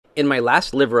In my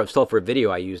last Liver of Sulphur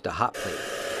video, I used a hot plate,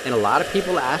 and a lot of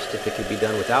people asked if it could be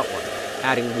done without one.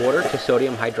 Adding water to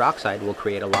sodium hydroxide will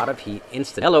create a lot of heat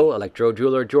instantly. Hello, Electro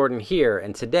Jeweler Jordan here,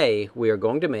 and today we are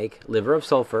going to make Liver of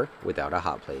Sulphur without a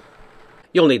hot plate.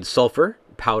 You'll need sulfur,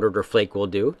 powdered or flake will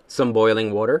do, some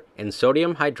boiling water, and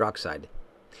sodium hydroxide.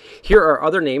 Here are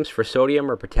other names for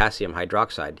sodium or potassium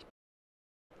hydroxide.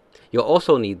 You'll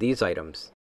also need these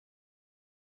items.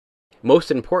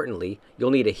 Most importantly, you'll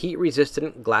need a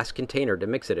heat-resistant glass container to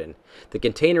mix it in. The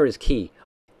container is key.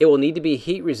 It will need to be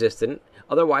heat-resistant,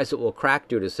 otherwise it will crack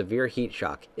due to severe heat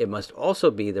shock. It must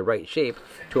also be the right shape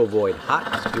to avoid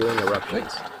hot spewing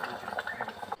eruptions.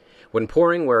 When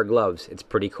pouring, wear gloves. It's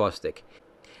pretty caustic.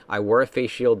 I wore a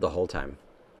face shield the whole time.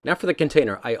 Now for the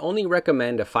container, I only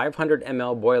recommend a 500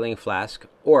 ml boiling flask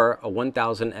or a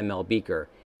 1000 ml beaker.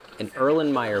 An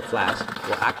Erlenmeyer flask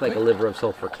will act like a Liver of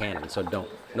Sulphur cannon, so don't.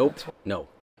 Nope, no.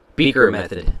 Beaker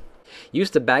method.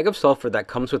 Use the bag of sulfur that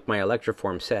comes with my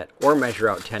Electroform set, or measure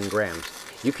out 10 grams.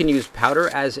 You can use powder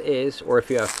as is, or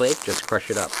if you have flake, just crush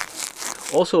it up.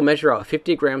 Also measure out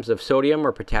 50 grams of sodium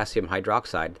or potassium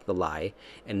hydroxide, the lye,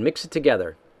 and mix it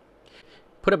together.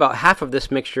 Put about half of this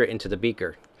mixture into the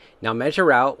beaker. Now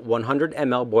measure out 100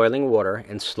 ml boiling water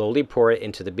and slowly pour it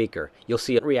into the beaker. You'll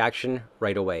see a reaction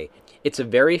right away. It's a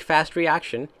very fast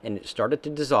reaction, and it started to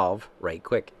dissolve right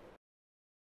quick.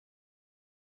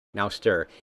 Now stir.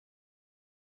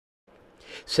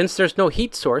 Since there's no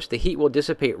heat source, the heat will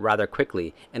dissipate rather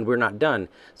quickly, and we're not done.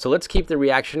 So let's keep the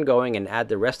reaction going and add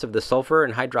the rest of the sulfur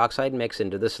and hydroxide mix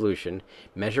into the solution.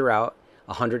 Measure out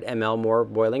 100 ml more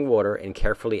boiling water and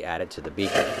carefully add it to the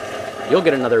beaker. You'll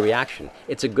get another reaction.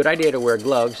 It's a good idea to wear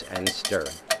gloves and stir.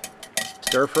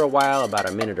 Stir for a while, about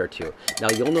a minute or two. Now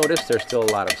you'll notice there's still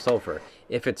a lot of sulfur.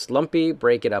 If it's lumpy,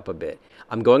 break it up a bit.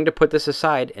 I'm going to put this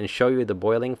aside and show you the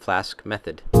boiling flask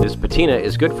method. This patina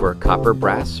is good for copper,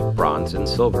 brass, bronze, and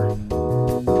silver.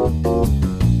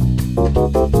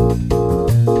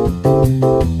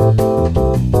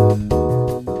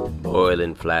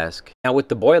 Boiling flask. Now with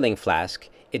the boiling flask,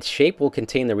 its shape will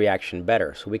contain the reaction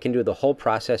better, so we can do the whole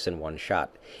process in one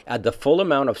shot. Add the full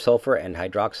amount of sulfur and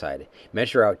hydroxide.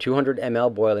 Measure out 200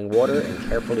 ml boiling water and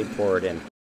carefully pour it in.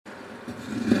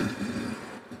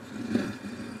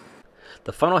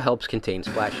 The funnel helps contain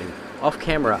splashing. Off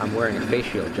camera, I'm wearing a face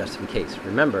shield just in case.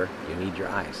 Remember, you need your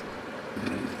eyes.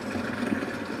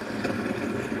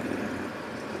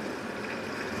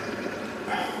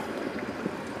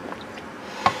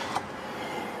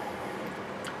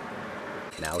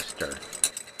 Now stir.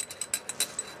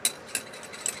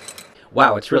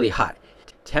 Wow, it's really hot.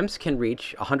 Temps can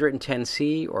reach 110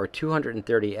 C or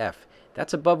 230 F.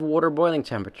 That's above water boiling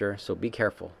temperature, so be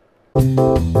careful.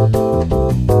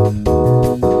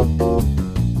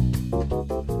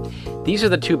 These are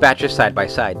the two batches side by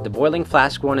side. The boiling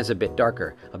flask one is a bit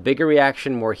darker. A bigger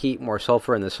reaction, more heat, more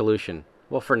sulfur in the solution.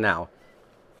 Well, for now.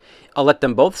 I'll let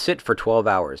them both sit for 12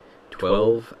 hours.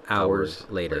 12 hours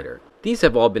later. These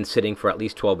have all been sitting for at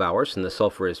least 12 hours, and the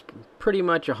sulfur is pretty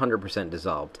much 100%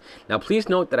 dissolved. Now please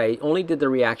note that I only did the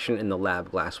reaction in the lab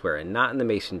glassware and not in the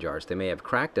mason jars. They may have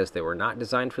cracked as they were not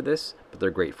designed for this, but they're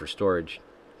great for storage.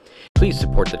 Please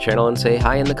support the channel and say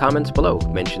hi in the comments below.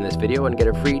 Mention this video and get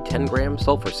a free 10-gram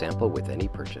sulfur sample with any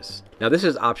purchase. Now this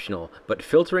is optional, but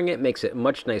filtering it makes it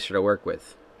much nicer to work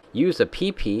with. Use a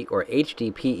PP or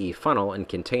HDPE funnel and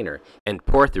container and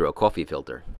pour through a coffee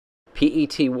filter.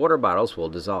 PET water bottles will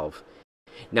dissolve.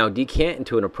 Now decant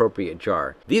into an appropriate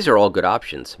jar. These are all good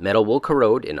options. Metal will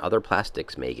corrode and other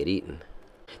plastics may get eaten.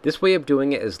 This way of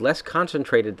doing it is less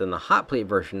concentrated than the hot plate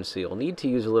version, so you'll need to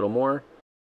use a little more.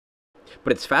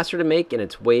 But it's faster to make and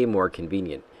it's way more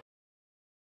convenient.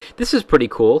 This is pretty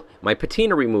cool. My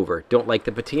patina remover. Don't like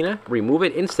the patina? Remove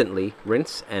it instantly,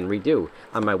 rinse, and redo.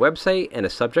 On my website and a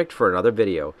subject for another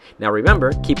video. Now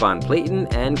remember, keep on plating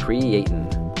and creating.